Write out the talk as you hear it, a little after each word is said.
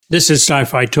This is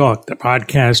Sci-Fi Talk, the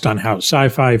podcast on how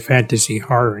sci-fi, fantasy,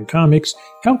 horror, and comics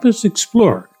help us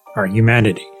explore our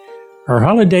humanity. Our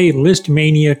holiday list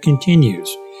mania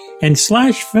continues, and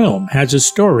Slash Film has a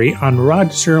story on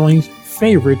Rod Serling's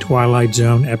favorite Twilight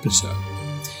Zone episode.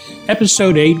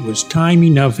 Episode 8 was time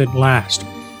enough at last,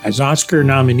 as Oscar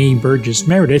nominee Burgess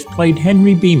Meredith played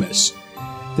Henry Bemis,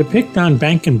 the Picton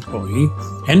bank employee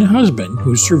and husband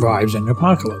who survives an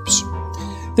apocalypse.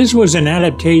 This was an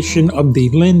adaptation of the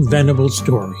Lynn Venables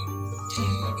story.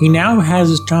 He now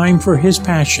has time for his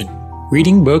passion,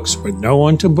 reading books with no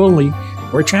one to bully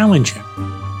or challenge him.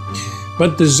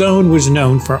 But the Zone was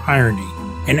known for irony,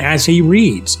 and as he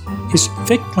reads, his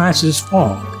thick glasses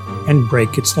fog and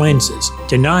break its lenses,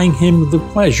 denying him the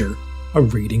pleasure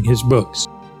of reading his books.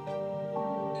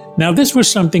 Now, this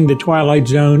was something the Twilight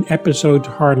Zone episodes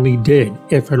hardly did,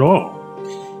 if at all.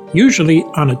 Usually,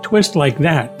 on a twist like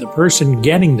that, the person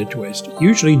getting the twist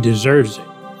usually deserves it,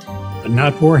 but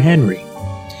not poor Henry.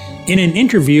 In an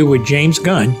interview with James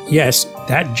Gunn, yes,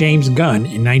 that James Gunn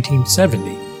in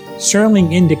 1970,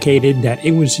 Serling indicated that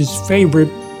it was his favorite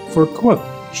for, quote,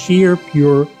 sheer,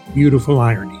 pure, beautiful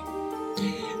irony.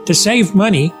 To save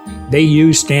money, they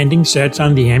used standing sets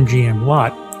on the MGM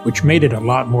lot, which made it a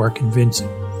lot more convincing.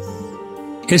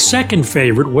 His second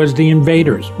favorite was The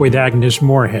Invaders with Agnes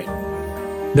Moorehead.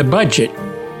 The budget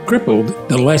crippled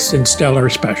the less than stellar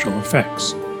special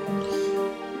effects.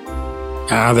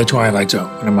 The Twilight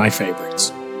Zone, one of my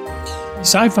favorites.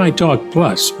 Sci-Fi Talk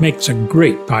Plus makes a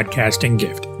great podcasting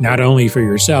gift, not only for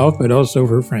yourself, but also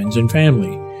for friends and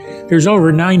family. There's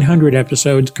over 900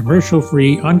 episodes,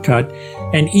 commercial-free, uncut,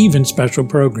 and even special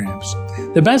programs.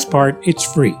 The best part, it's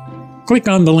free. Click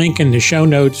on the link in the show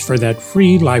notes for that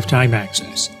free lifetime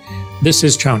access. This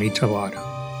is Tony Tellado.